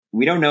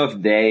we don't know if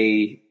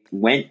they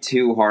went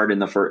too hard in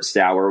the first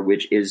hour,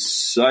 which is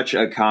such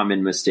a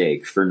common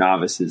mistake for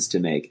novices to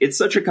make. It's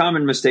such a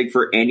common mistake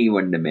for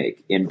anyone to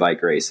make in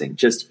bike racing,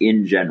 just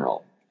in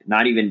general,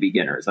 not even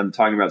beginners. I'm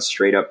talking about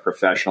straight up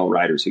professional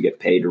riders who get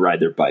paid to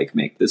ride their bike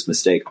make this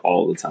mistake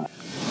all the time.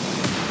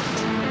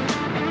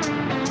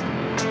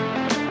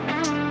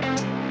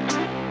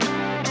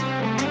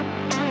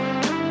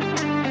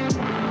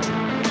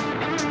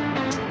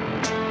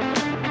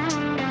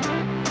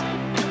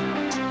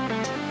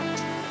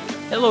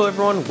 Hello,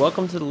 everyone.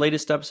 Welcome to the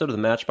latest episode of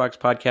the Matchbox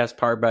Podcast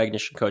powered by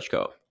Ignition Coach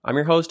Co. I'm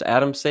your host,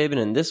 Adam Sabin,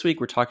 and this week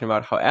we're talking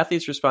about how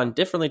athletes respond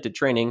differently to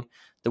training,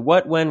 the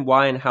what, when,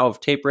 why, and how of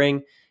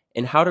tapering,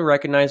 and how to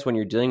recognize when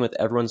you're dealing with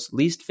everyone's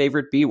least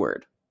favorite B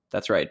word.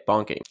 That's right,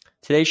 bonking.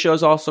 Today's show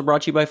is also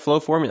brought to you by Flow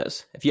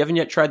Formulas. If you haven't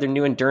yet tried their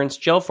new endurance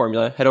gel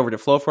formula, head over to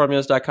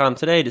flowformulas.com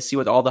today to see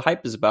what all the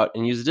hype is about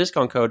and use the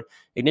discount code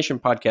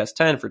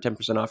IGNITIONPODCAST10 for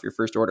 10% off your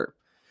first order.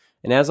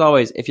 And as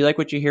always, if you like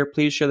what you hear,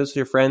 please share this with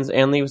your friends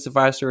and leave us a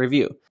 5-star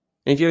review.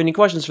 And if you have any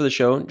questions for the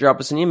show, drop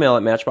us an email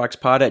at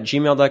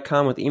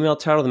matchboxpod@gmail.com with email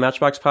title The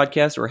Matchbox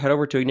Podcast, or head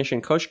over to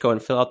Ignition Coach Co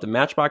and fill out the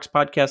Matchbox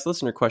Podcast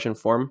listener question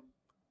form.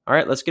 All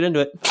right, let's get into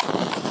it.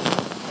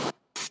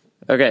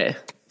 Okay,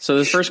 so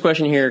this first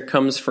question here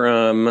comes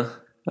from,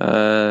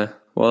 their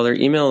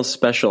email is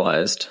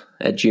specialized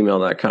at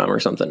gmail.com or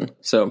something.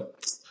 So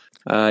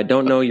I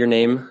don't know your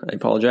name. I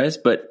apologize,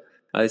 but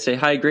they say,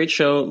 hi, great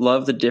show.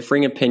 Love the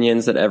differing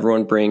opinions that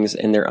everyone brings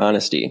and their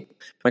honesty.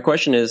 My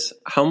question is,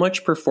 how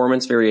much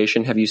performance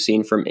variation have you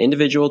seen from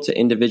individual to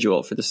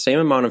individual for the same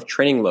amount of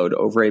training load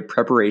over a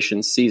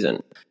preparation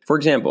season? For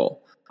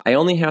example, I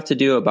only have to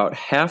do about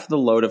half the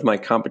load of my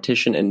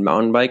competition in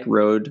mountain bike,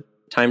 road,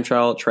 time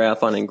trial,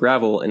 triathlon, and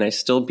gravel, and I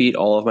still beat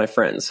all of my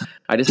friends.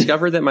 I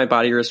discovered that my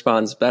body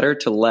responds better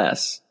to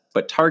less,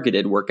 but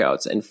targeted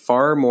workouts and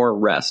far more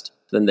rest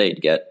than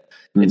they'd get.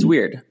 Mm-hmm. It's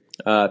weird.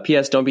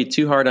 P.S. Don't be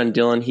too hard on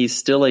Dylan. He's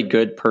still a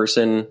good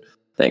person.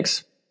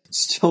 Thanks.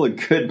 Still a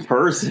good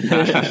person.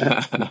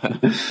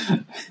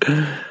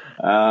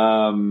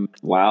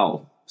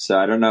 Wow. So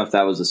I don't know if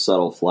that was a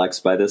subtle flex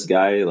by this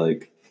guy.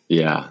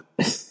 Yeah.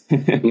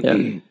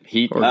 We're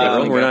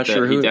not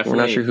sure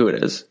who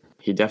it is.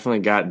 He definitely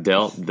got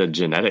dealt the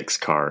genetics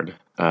card.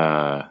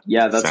 That's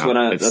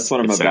what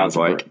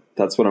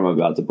I'm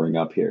about to bring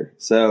up here.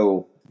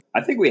 So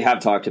I think we have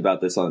talked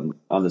about this on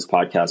this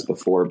podcast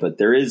before, but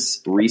there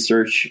is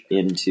research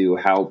into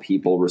how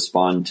people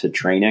respond to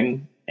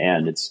training,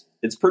 and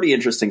it's pretty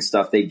interesting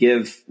stuff. They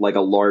give like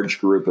a large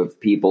group of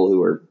people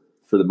who are,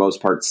 for the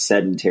most part,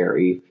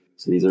 sedentary.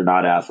 So these are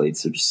not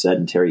athletes, they're just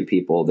sedentary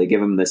people. They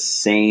give them the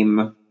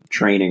same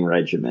training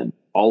regimen.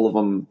 All of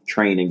them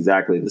train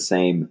exactly the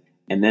same.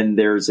 And then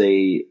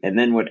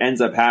what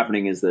ends up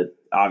happening is that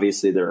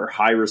obviously there are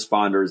high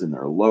responders and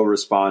there are low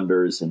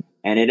responders, and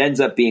it ends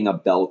up being a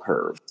bell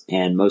curve.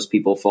 And most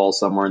people fall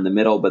somewhere in the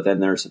middle, but then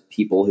there's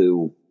people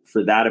who,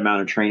 for that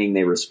amount of training,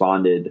 they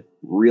responded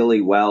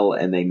really well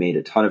and they made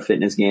a ton of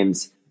fitness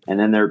gains. And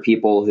then there are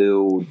people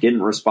who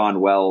didn't respond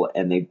well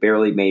and they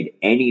barely made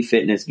any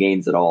fitness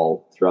gains at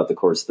all throughout the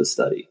course of the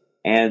study.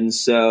 And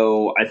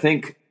so I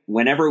think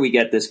whenever we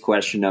get this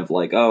question of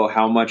like, oh,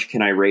 how much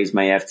can I raise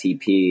my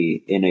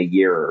FTP in a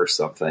year or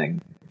something?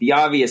 The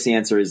obvious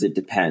answer is it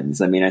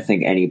depends. I mean, I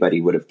think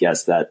anybody would have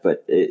guessed that,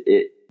 but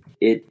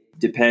it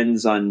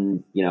depends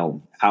on,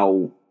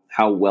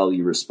 how well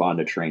you respond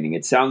to training.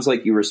 It sounds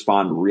like you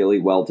respond really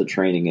well to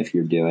training if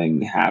you're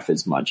doing half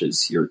as much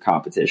as your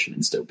competition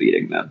and still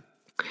beating them.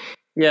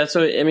 Yeah,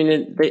 so I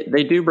mean,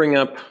 they do bring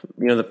up,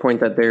 the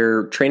point that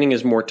their training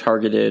is more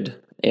targeted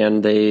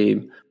and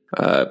they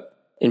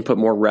input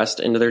more rest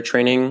into their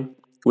training,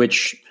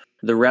 which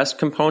the rest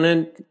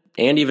component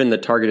and even the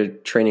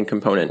targeted training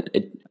component,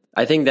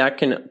 I think that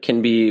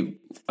can be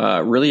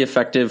really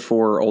effective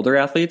for older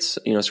athletes.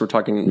 So we're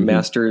talking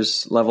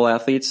masters level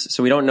athletes.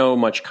 So we don't know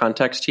much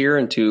context here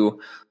into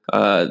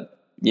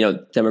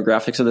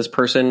demographics of this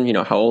person.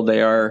 How old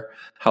they are,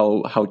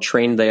 how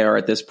trained they are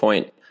at this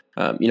point.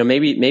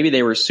 Maybe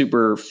they were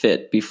super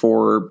fit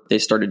before they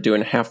started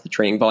doing half the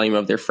training volume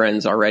of their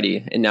friends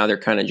already, and now they're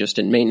kind of just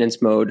in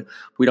maintenance mode.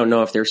 We don't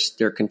know if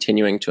they're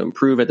continuing to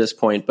improve at this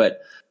point,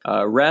 but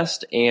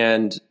rest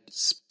and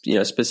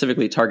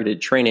specifically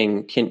targeted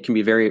training can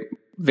be very,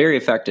 very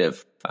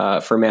effective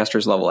for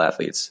masters level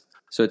athletes.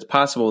 So it's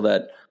possible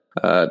that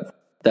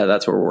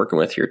that's what we're working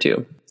with here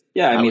too.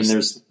 Yeah, I mean,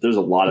 there's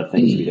a lot of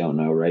things we don't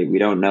know, right? We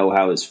don't know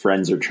how his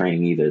friends are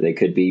training either. They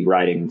could be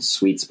riding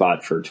Sweet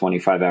Spot for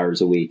 25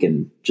 hours a week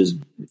and just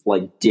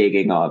like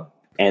digging a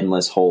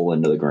endless hole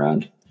into the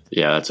ground.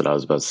 Yeah, that's what I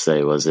was about to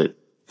say.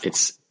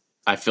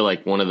 I feel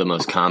like one of the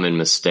most common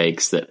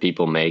mistakes that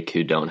people make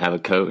who don't have a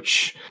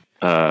coach,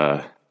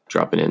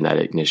 dropping in that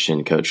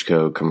Ignition Coach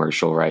Co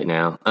commercial right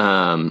now,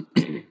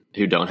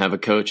 who don't have a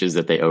coach, is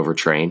that they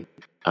overtrain.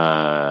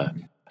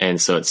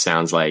 And so it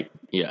sounds like,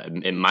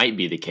 it might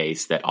be the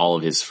case that all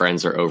of his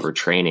friends are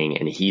overtraining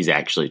and he's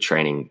actually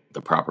training the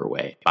proper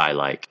way by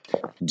like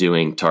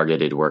doing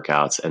targeted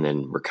workouts and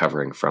then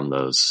recovering from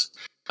those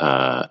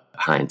high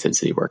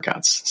intensity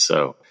workouts.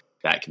 So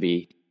that could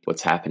be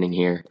what's happening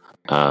here.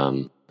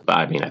 But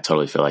I mean, I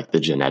totally feel like the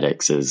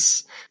genetics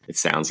it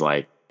sounds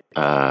like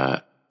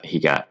he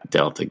got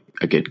dealt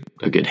a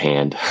good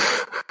hand.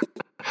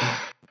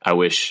 I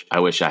wish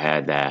I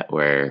had that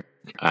where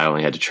I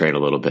only had to train a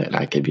little bit and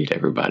I could beat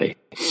everybody.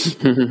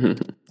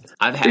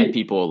 I've had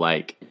people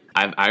like,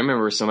 I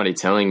remember somebody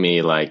telling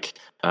me like,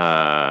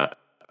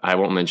 I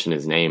won't mention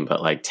his name,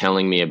 but like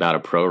telling me about a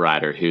pro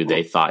rider who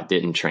they thought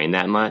didn't train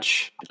that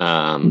much.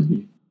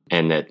 And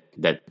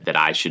that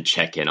I should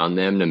check in on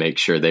them to make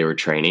sure they were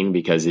training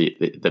because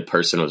the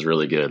person was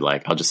really good.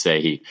 Like, I'll just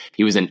say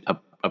he was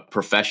a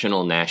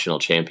professional national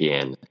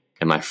champion.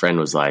 And my friend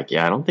was like,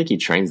 yeah, I don't think he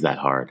trains that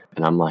hard.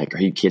 And I'm like,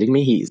 are you kidding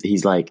me?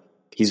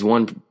 He's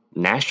won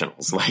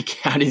nationals. Like,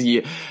 how do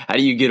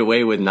you get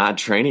away with not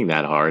training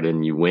that hard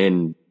and you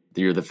win?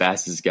 You're the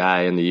fastest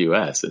guy in the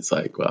US. It's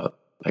like, well,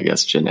 I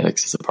guess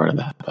genetics is a part of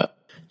that. But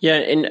yeah.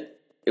 And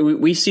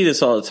we see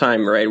this all the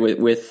time, right?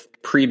 With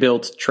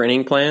pre-built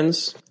training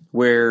plans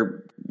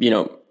where,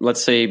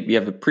 let's say you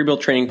have a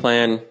pre-built training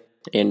plan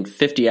and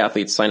 50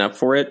 athletes sign up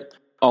for it.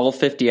 All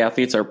 50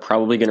 athletes are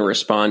probably going to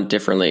respond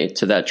differently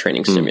to that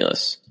training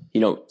stimulus.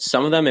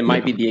 Some of them, it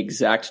might be the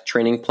exact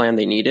training plan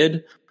they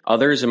needed.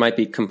 Others, it might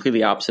be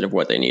completely opposite of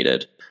what they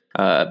needed.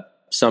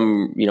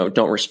 Some,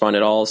 don't respond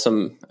at all.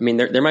 Some,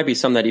 there might be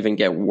some that even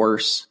get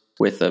worse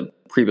with a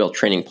pre-built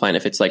training plan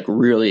if it's like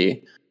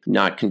really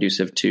not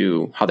conducive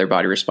to how their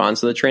body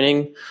responds to the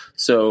training.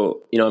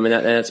 So,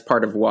 that's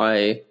part of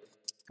why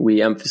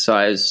we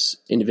emphasize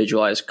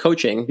individualized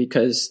coaching,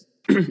 because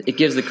it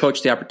gives the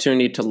coach the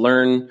opportunity to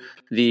learn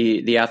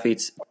the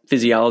athlete's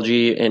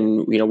physiology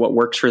and what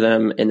works for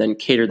them, and then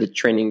cater the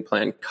training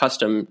plan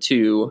custom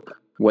to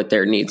what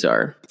their needs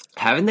are.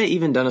 Haven't they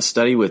even done a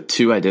study with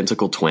two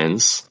identical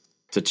twins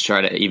to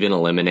try to even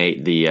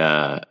eliminate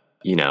the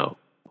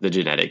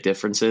genetic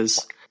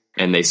differences,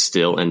 and they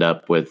still end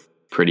up with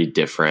pretty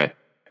different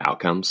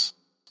outcomes?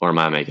 Or am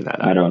I making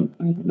that up? I don't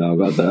know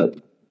about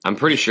that. I'm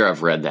pretty sure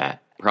I've read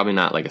that. Probably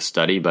not like a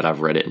study, but I've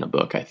read it in a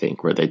book, I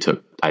think, where they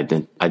took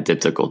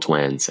identical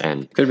twins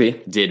and could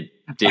be did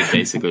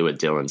basically what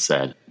Dylan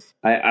said.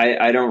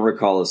 I don't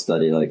recall a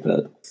study like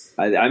that.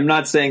 I'm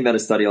not saying that a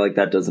study like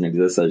that doesn't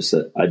exist.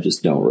 I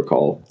just don't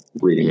recall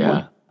reading one.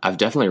 Yeah, I've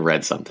definitely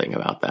read something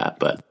about that,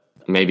 but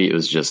maybe it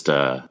was just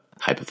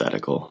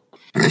hypothetical.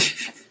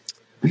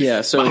 Yeah.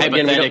 So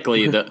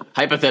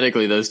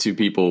hypothetically, those two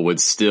people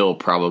would still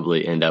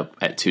probably end up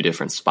at two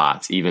different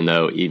spots, even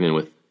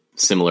with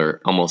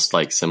almost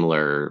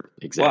similar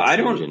exact. Well, I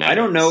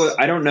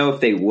don't know if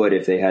they would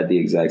if they had the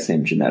exact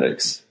same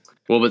genetics.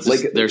 Well, but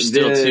they're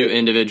still two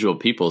individual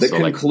people. The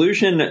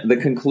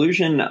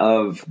conclusion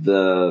of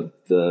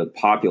the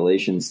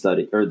population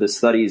study, or the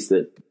studies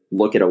that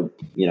look at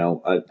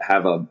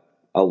have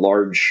a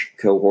large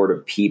cohort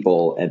of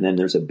people, and then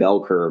there's a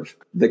bell curve.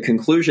 The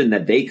conclusion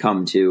that they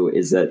come to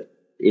is that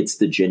it's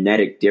the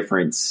genetic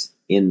difference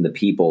in the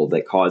people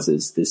that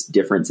causes this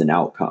difference in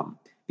outcome,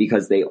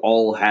 because they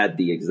all had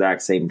the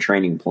exact same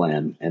training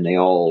plan and they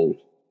all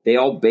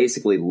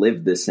basically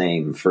lived the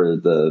same for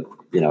the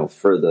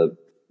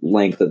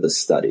length of the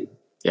study.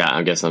 Yeah,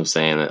 I guess I'm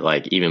saying that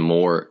like even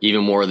more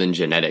than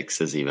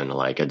genetics is even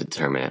like a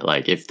determinant.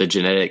 Like if the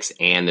genetics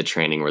and the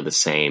training were the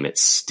same, it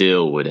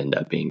still would end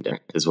up being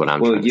different, is what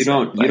I'm trying to say.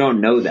 You don't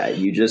know that.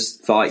 You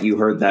just thought you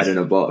heard that in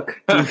a book.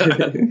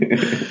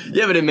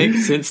 Yeah, but it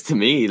makes sense to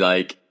me.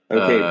 Like,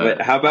 okay,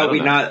 but how about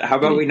we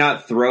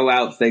not throw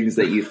out things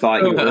that you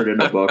thought you heard in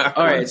a book?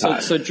 All right,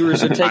 so Drew,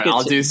 take it.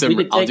 I'll do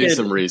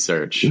some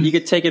research. You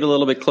could take it a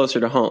little bit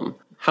closer to home.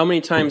 How many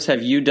times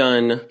have you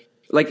done?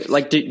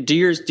 Like, do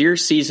your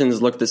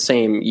seasons look the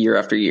same year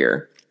after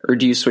year, or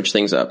do you switch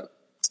things up?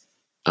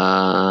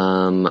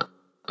 I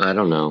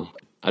don't know.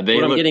 What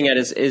I'm getting at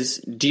is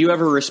do you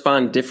ever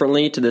respond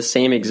differently to the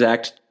same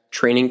exact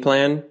training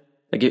plan?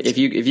 Like if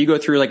you go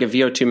through like a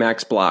VO2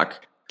 max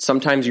block,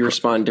 sometimes you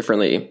respond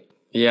differently.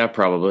 Yeah,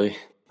 probably.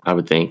 I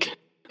would think,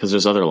 because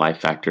there's other life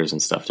factors and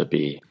stuff to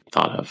be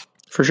thought of.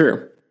 For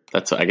sure.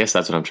 I guess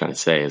that's what I'm trying to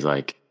say is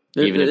like,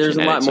 there's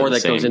a lot more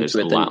that goes into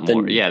it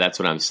than yeah, that's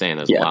what I'm saying.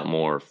 There's a lot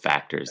more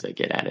factors that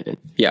get added in.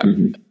 Yeah.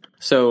 Mm-hmm.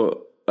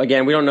 So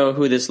again, we don't know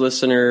who this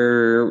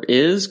listener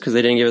is because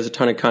they didn't give us a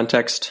ton of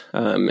context,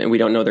 and we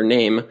don't know their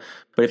name.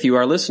 But if you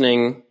are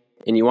listening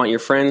and you want your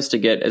friends to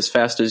get as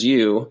fast as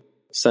you,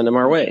 send them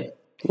our way.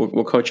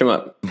 We'll coach them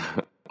up.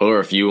 Or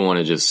if you want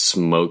to just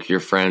smoke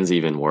your friends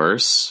even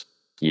worse,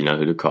 you know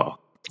who to call.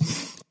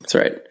 That's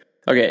right.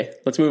 Okay,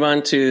 let's move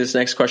on to this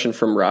next question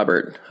from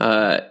Robert.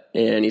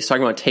 And he's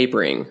talking about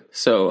tapering.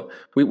 So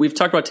we've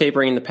talked about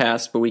tapering in the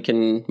past, but we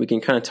can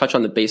kind of touch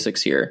on the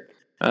basics here.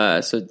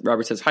 So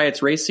Robert says, "Hi,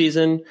 it's race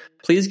season.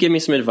 Please give me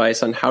some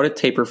advice on how to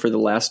taper for the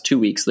last 2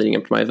 weeks leading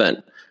up to my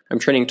event. I'm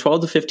training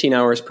 12 to 15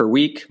 hours per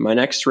week. My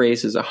next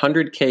race is a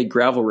 100K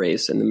gravel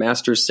race in the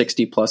Masters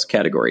 60 plus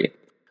category.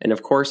 And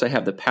of course, I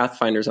have the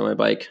Pathfinders on my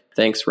bike.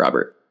 Thanks,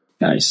 Robert."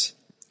 Nice.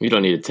 You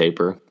don't need a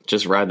taper.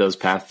 Just ride those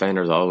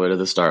Pathfinders all the way to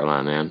the start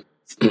line, man.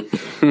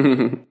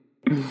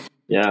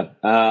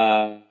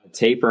 Yeah.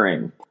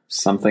 Tapering.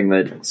 something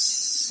that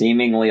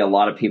seemingly a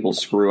lot of people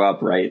screw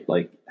up, right?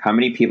 Like, how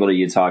many people do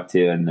you talk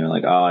to and they're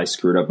like, oh, I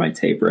screwed up my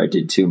taper. I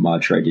did too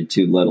much or I did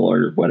too little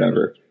or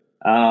whatever.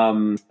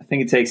 I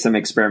think it takes some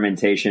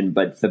experimentation,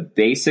 but the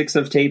basics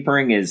of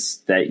tapering is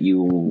that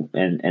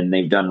and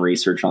they've done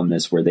research on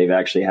this where they've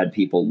actually had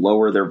people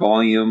lower their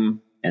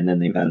volume and then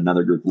they've had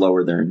another group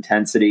lower their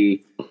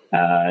intensity,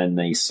 and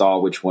they saw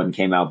which one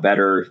came out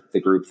better. The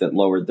group that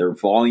lowered their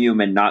volume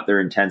and not their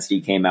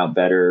intensity came out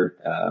better.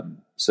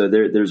 So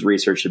there's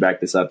research to back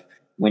this up.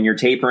 When you're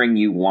tapering,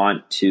 you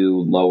want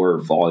to lower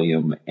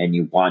volume and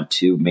you want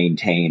to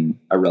maintain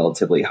a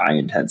relatively high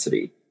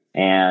intensity.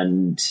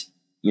 And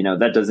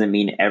that doesn't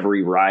mean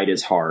every ride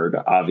is hard,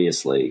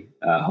 obviously.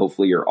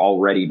 Hopefully you're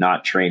already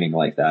not training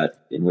like that,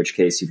 in which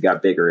case you've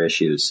got bigger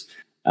issues.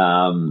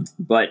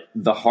 But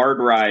the hard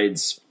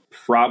rides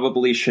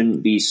probably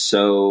shouldn't be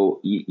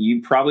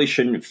you probably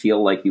shouldn't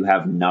feel like you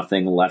have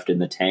nothing left in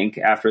the tank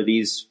after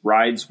these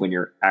rides when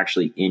you're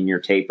actually in your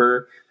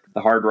taper.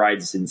 The hard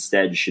rides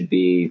instead should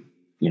be,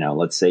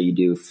 let's say you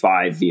do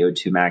 5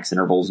 VO2 max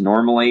intervals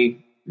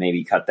normally,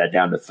 maybe cut that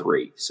down to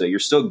 3. So you're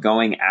still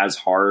going as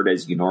hard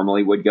as you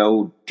normally would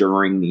go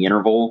during the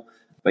interval,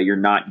 but you're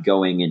not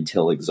going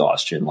until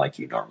exhaustion like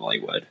you normally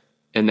would.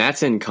 And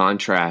that's in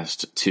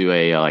contrast to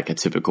a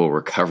typical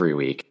recovery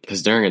week,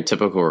 because during a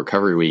typical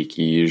recovery week,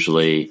 you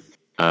usually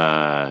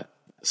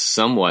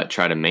somewhat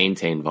try to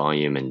maintain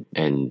volume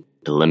and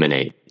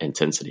eliminate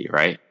intensity,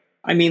 right?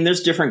 I mean,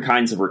 there's different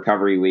kinds of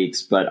recovery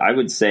weeks, but I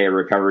would say a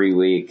recovery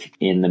week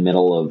in the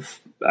middle of,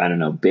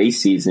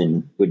 base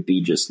season would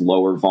be just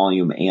lower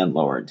volume and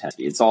lower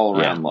intensity. It's all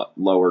around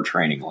lower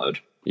training load.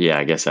 Yeah,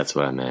 I guess that's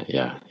what I meant.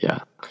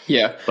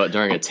 Yeah. But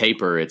during a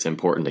taper, it's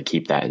important to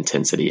keep that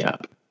intensity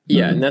up.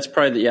 Yeah, and that's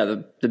probably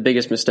the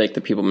biggest mistake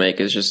that people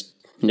make is just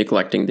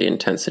neglecting the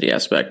intensity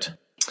aspect.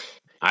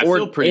 I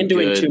feel pretty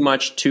doing good. Too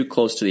much too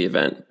close to the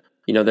event.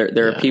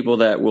 There are people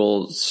that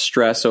will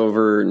stress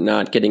over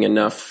not getting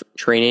enough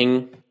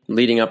training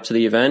leading up to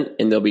the event,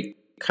 and they'll be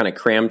kind of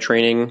cram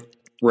training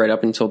right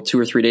up until 2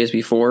 or 3 days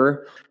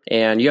before.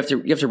 And you have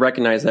to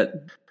recognize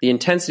that the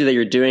intensity that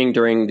you're doing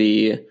during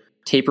the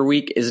taper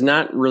week is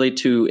not really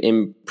to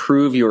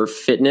improve your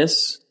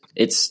fitness.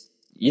 It's,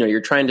 you're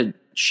trying to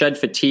shed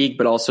fatigue,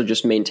 but also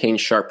just maintain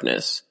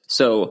sharpness.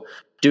 So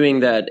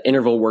doing that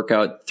interval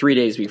workout 3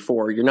 days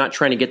before, you're not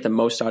trying to get the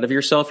most out of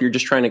yourself. You're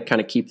just trying to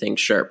kind of keep things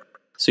sharp.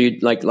 So you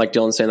like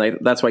Dylan's saying,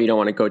 that's why you don't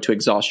want to go to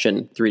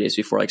exhaustion 3 days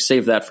before.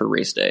 Save that for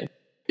race day.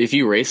 If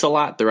you race a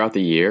lot throughout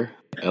the year,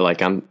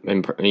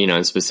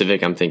 in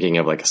specific, I'm thinking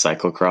of a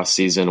cyclocross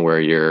season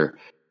where you're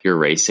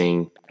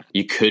racing.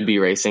 You could be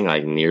racing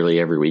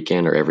nearly every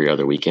weekend or every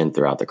other weekend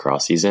throughout the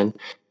cross season.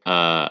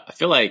 I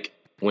feel like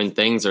when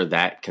things are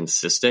that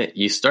consistent,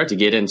 you start to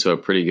get into a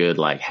pretty good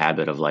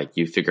habit of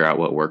you figure out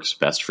what works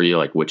best for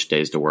you, which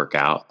days to work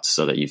out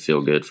so that you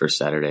feel good for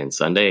Saturday and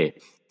Sunday.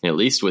 At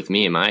least with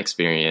me, in my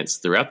experience,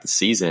 throughout the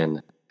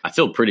season, I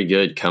feel pretty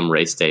good come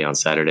race day on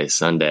Saturday,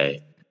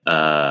 Sunday.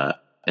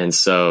 And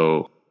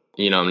so,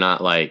 I'm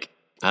not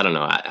I don't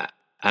know.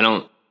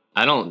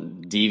 I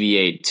don't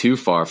deviate too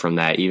far from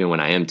that, even when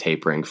I am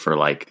tapering for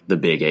the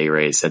big A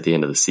race at the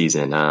end of the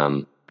season.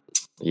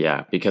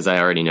 Because I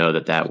already know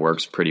that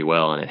works pretty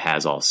well and it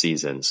has all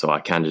season. So I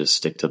kind of just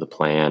stick to the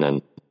plan.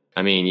 And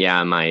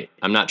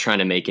I'm not trying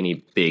to make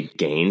any big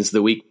gains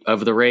the week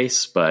of the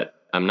race, but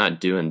I'm not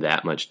doing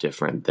that much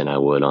different than I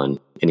would on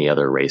any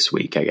other race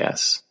week, I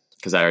guess,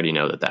 because I already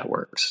know that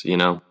works,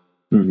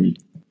 Mm-hmm.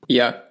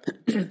 Yeah.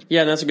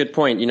 Yeah. And that's a good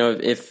point.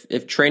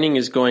 If training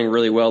is going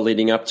really well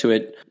leading up to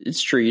it,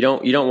 it's true. You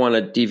don't want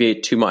to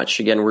deviate too much.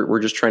 Again, we're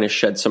just trying to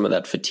shed some of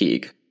that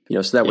fatigue,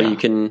 so that way you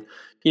can,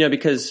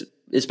 because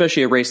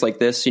especially a race like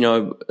this,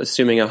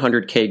 assuming a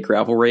 100K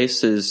gravel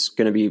race is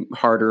going to be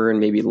harder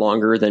and maybe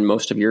longer than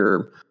most of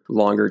your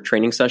longer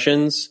training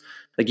sessions.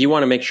 You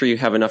want to make sure you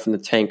have enough in the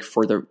tank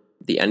for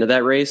the end of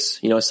that race.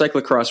 A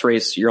cyclocross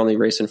race, you're only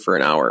racing for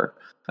an hour.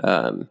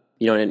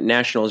 In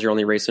nationals, you're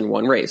only racing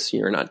one race.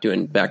 You're not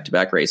doing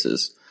back-to-back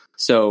races.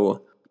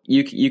 So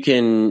you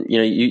can,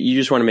 you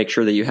just want to make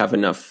sure that you have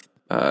enough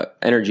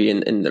energy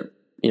in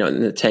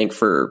the tank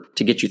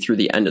to get you through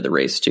the end of the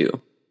race too.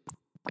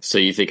 So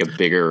you think a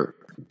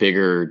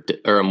bigger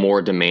or a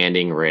more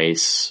demanding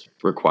race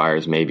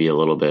requires maybe a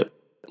little bit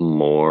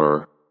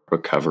more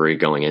recovery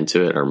going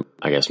into it, or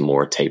I guess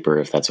more taper,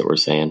 if that's what we're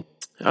saying?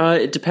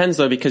 It depends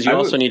though, because you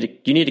also need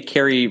to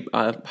carry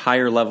a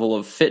higher level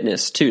of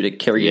fitness too to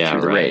carry you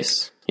through the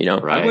race.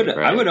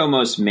 I would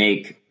almost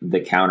make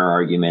the counter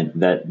argument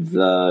that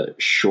the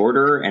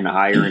shorter and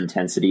higher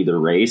intensity the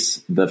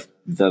race,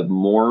 the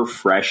more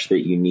fresh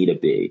that you need to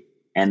be,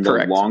 and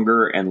the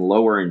longer and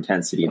lower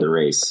intensity the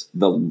race,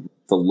 the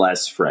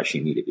less fresh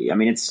you need to be. I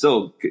mean, it's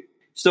still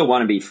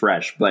want to be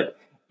fresh, but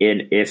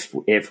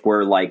if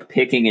we're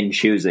picking and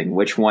choosing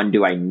which one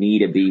do I need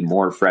to be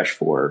more fresh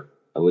for,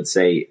 I would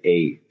say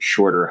a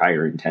shorter,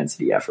 higher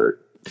intensity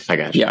effort. I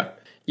got you.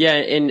 Yeah,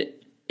 and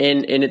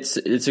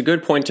it's a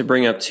good point to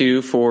bring up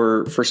too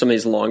for some of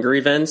these longer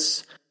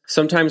events.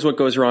 sometimes what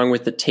goes wrong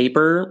with the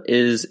taper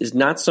is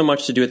not so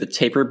much to do with the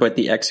taper, but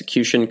the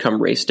execution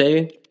come race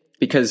day,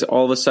 because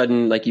all of a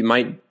sudden, like, you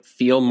might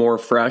feel more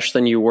fresh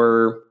than you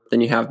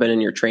have been in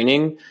your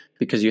training,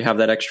 because you have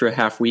that extra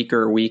half week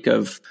or a week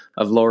of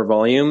lower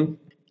volume.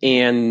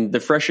 And the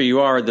fresher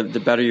you are,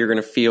 the better you're going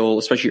to feel,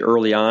 especially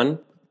early on.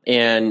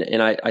 And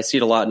I see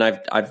it a lot,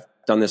 and I've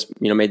done this,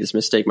 made this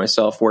mistake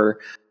myself, where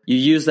you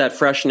use that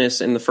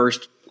freshness in the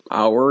first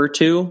hour or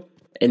two,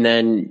 and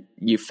then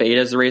you fade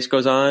as the race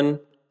goes on.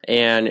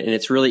 And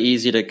it's really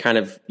easy to kind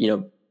of,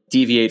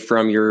 deviate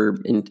from your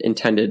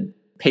intended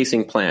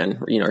pacing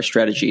plan, or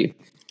strategy,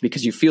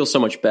 because you feel so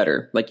much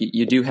better. Like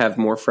you do have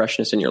more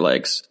freshness in your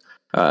legs.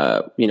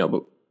 But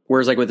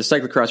whereas like with the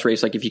cyclocross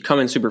race, like if you come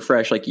in super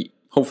fresh, like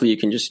hopefully you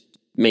can just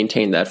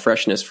maintain that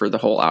freshness for the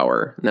whole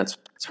hour. And that's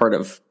part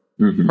of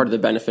the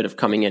benefit of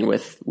coming in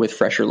with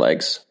fresher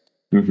legs.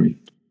 Mm-hmm.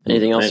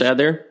 Anything else to add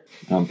there?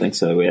 I don't think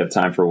so. We have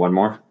time for one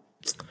more.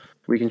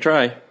 We can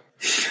try.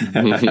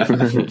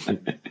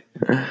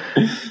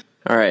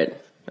 All right.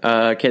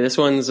 Okay, this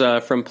one's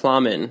from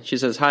Plamen. She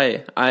says,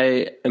 "Hi,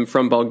 I am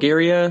from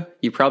Bulgaria.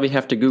 You probably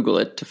have to Google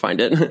it to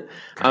find it.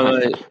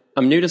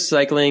 I'm new to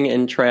cycling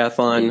and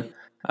triathlon,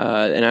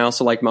 and I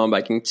also like mountain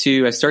biking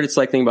too. I started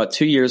cycling about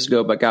 2 years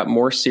ago, but got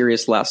more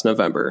serious last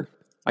November.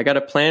 I got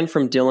a plan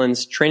from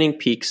Dylan's Training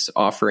Peaks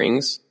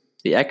offerings,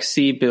 the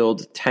XC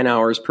build 10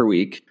 hours per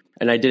week,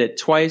 and I did it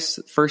twice,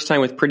 first time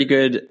with pretty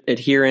good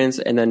adherence,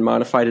 and then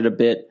modified it a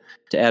bit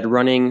to add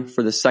running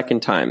for the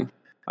second time.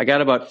 I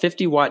got about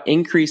 50 watt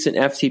increase in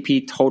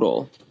FTP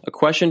total. A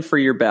question for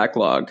your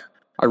backlog.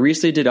 I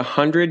recently did a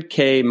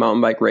 100K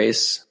mountain bike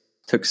race.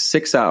 Took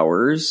 6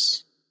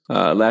 hours.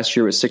 Last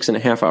year was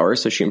 6.5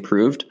 hours, so she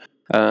improved.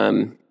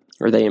 Or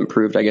they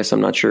improved, I guess,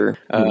 I'm not sure.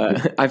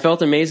 I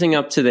felt amazing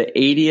up to the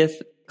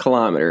 80th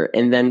kilometer,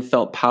 and then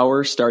felt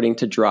power starting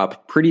to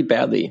drop pretty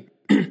badly.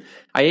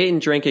 I ate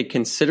and drank a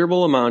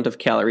considerable amount of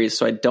calories,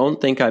 so I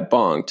don't think I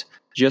bonked.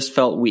 Just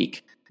felt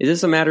weak. Is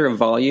this a matter of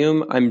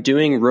volume? I'm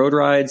doing road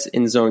rides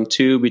in zone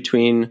 2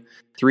 between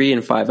 3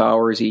 and 5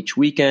 hours each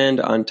weekend,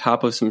 on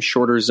top of some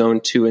shorter zone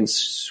 2 and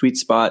sweet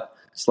spot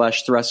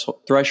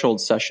 /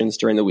 threshold sessions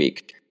during the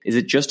week. Is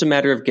it just a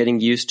matter of getting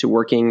used to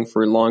working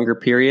for longer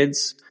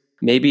periods?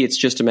 Maybe it's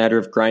just a matter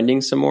of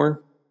grinding some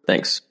more?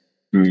 Thanks."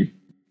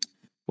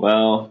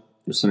 Well,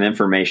 there's some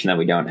information that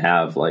we don't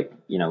have. Like,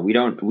 we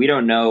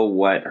don't know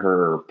what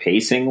her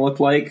pacing looked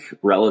like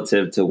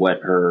relative to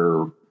what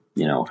her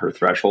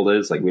threshold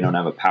is. Like, we don't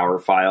have a power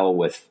file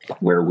with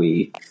where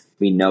we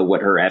know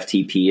what her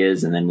FTP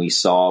is, and then we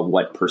saw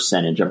what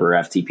percentage of her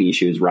FTP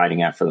she was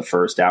riding at for the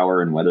first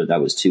hour, and whether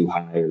that was too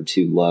high or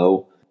too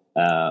low.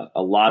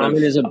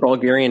 Plamen is a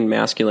Bulgarian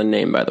masculine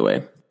name, by the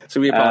way. So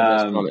we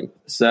apologize, Plamen.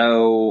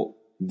 So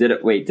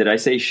did I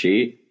say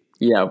she?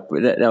 Yeah,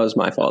 that was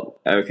my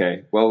fault.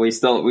 Okay. Well, we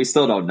still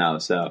don't know.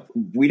 So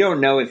we don't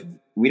know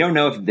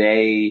if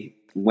they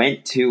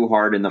went too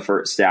hard in the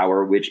first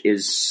hour, which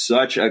is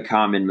such a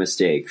common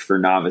mistake for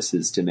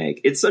novices to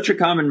make. It's such a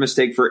common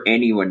mistake for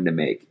anyone to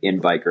make in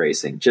bike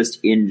racing, just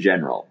in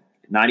general,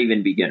 not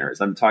even beginners.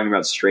 I'm talking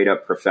about straight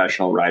up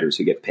professional riders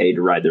who get paid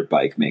to ride their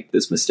bike make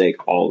this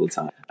mistake all the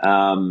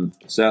time.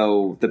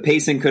 So the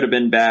pacing could have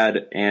been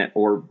bad,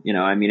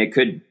 it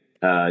could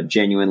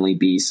genuinely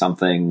be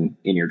something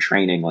in your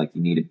training, like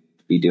you need to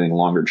be doing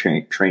longer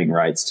training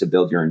rides to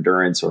build your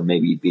endurance, or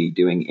maybe be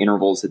doing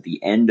intervals at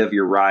the end of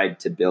your ride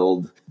to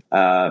build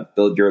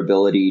your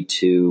ability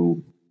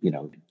to,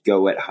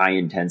 go at high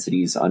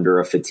intensities under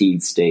a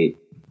fatigued state.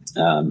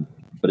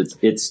 But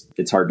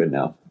it's hard to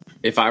know.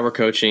 If I were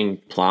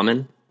coaching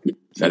Plamen, is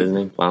that his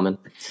name? Plamen?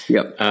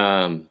 Yep.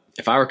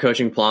 If I were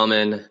coaching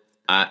Plamen,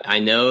 I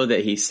know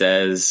that he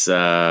says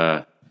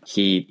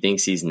he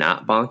thinks he's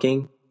not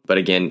bonking. But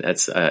again,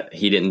 that's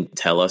he didn't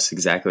tell us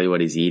exactly what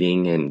he's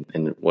eating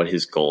and what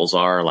his goals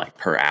are, like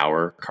per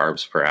hour,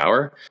 carbs per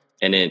hour.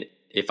 And then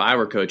if I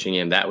were coaching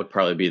him, that would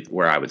probably be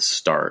where I would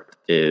start,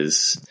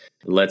 is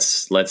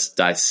let's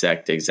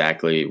dissect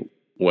exactly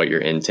what you're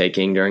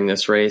intaking during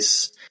this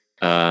race.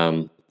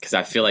 Because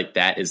I feel like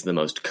that is the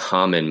most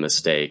common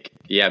mistake.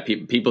 Yeah,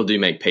 people do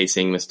make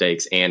pacing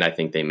mistakes, and I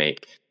think they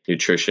make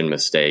nutrition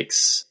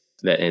mistakes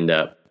that end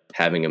up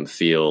having him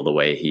feel the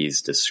way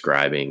he's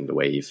describing the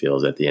way he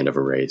feels at the end of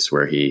a race,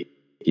 where he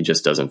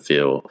just doesn't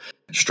feel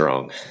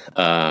strong.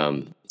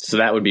 So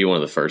that would be one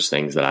of the first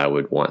things that I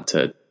would want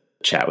to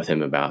chat with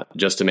him about,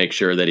 just to make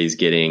sure that he's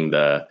getting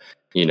the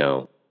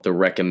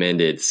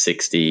recommended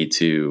 60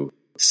 to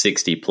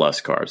 60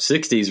 plus carbs.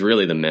 60 is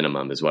really the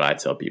minimum, is what I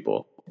tell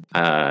people.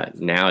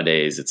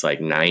 Nowadays it's like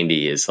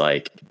 90 is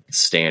like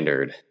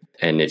standard.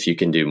 And if you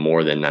can do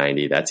more than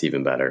 90, that's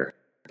even better.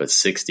 But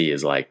 60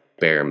 is like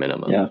bare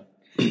minimum. Yeah.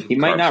 He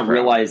might not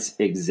realize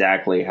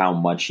exactly how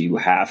much you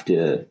have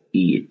to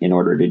eat in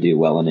order to do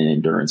well in an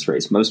endurance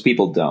race. Most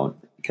people don't,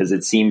 because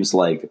it seems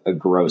like a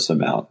gross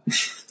amount.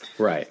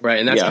 Right.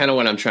 And that's kind of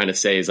what I'm trying to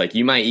say, is like,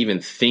 you might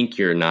even think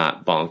you're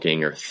not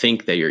bonking or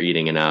think that you're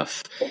eating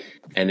enough.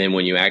 And then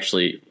when you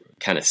actually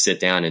kind of sit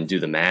down and do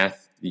the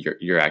math,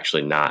 you're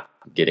actually not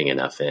getting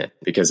enough in,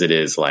 because it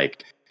is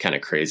like kind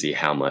of crazy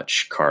how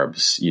much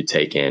carbs you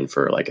take in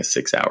for like a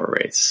 6-hour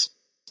race,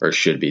 or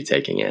should be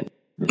taking in.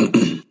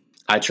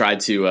 I tried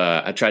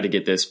to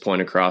get this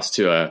point across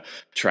to a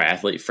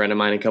triathlete friend of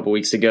mine a couple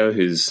weeks ago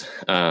who's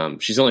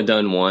she's only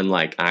done one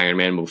like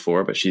Ironman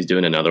before, but she's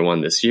doing another one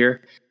this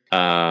year.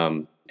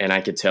 And I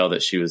could tell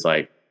that she was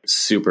like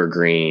super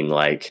green,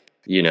 like,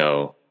 you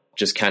know,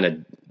 just kind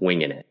of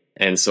winging it.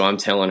 And so I'm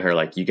telling her,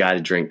 like, you got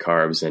to drink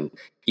carbs and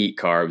eat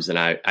carbs. And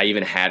I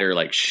even had her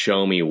like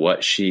show me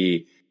what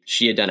she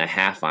had done a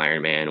half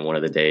Ironman one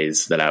of the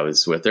days that I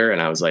was with her.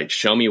 And I was like,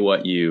 show me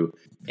what you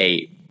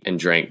ate and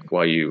drank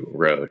while you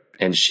rode.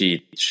 And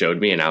she showed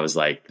me, and I was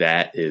like,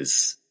 that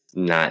is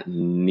not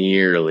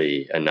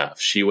nearly enough.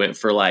 She went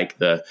for like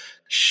the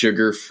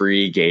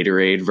sugar-free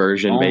Gatorade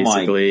version,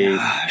 basically. My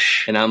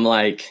gosh. And I'm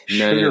like,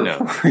 no.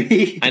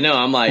 I know.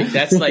 I'm like,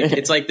 that's like,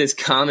 it's like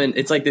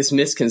this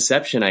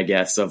misconception, I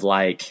guess, of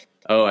like,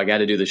 oh, I got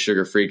to do the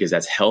sugar-free because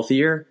that's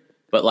healthier.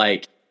 But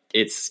like,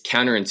 it's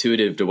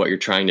counterintuitive to what you're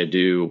trying to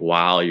do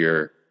while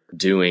you're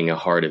doing a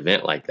hard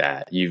event like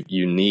that. You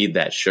need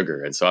that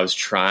sugar. And so I was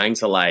trying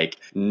to like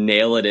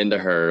nail it into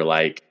her,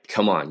 like,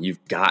 come on,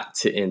 you've got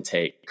to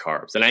intake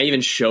carbs. And I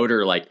even showed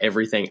her like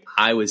everything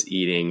I was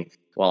eating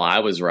while I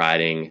was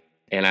riding.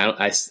 And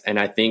I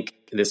think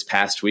this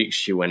past week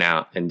she went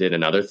out and did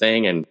another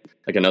thing, and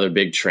like another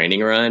big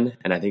training run.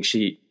 And I think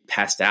she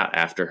passed out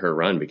after her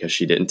run because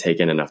she didn't take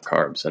in enough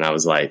carbs. And I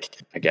was like,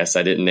 I guess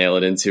I didn't nail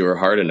it into her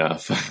hard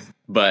enough.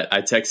 But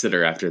I texted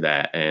her after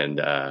that, and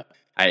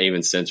I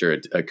even sent her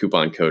a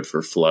coupon code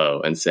for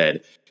Flow and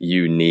said,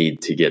 you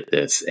need to get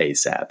this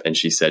ASAP. And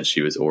she said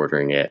she was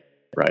ordering it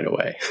right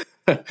away.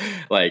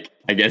 Like,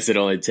 I guess it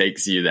only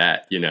takes you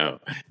that, you know,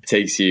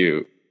 takes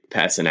you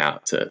passing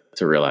out to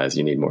realize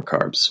you need more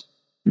carbs.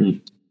 All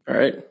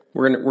right.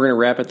 We're going to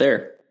wrap it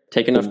there.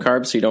 Take enough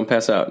carbs so you don't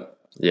pass out.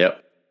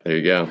 Yep. There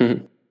you go.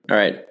 All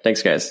right.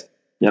 Thanks, guys.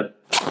 Yep.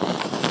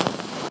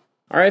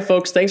 All right,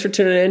 folks, thanks for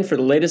tuning in for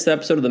the latest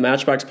episode of the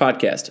Matchbox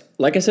Podcast.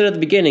 Like I said at the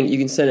beginning, you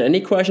can send any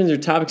questions or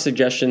topic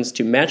suggestions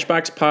to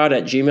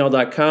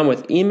matchboxpod@gmail.com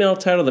with email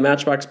titled The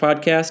Matchbox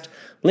Podcast.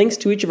 Links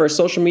to each of our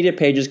social media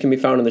pages can be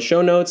found in the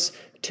show notes.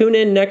 Tune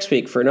in next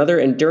week for another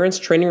endurance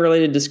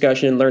training-related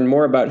discussion and learn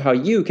more about how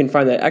you can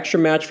find that extra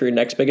match for your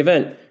next big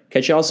event.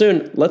 Catch y'all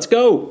soon. Let's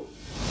go!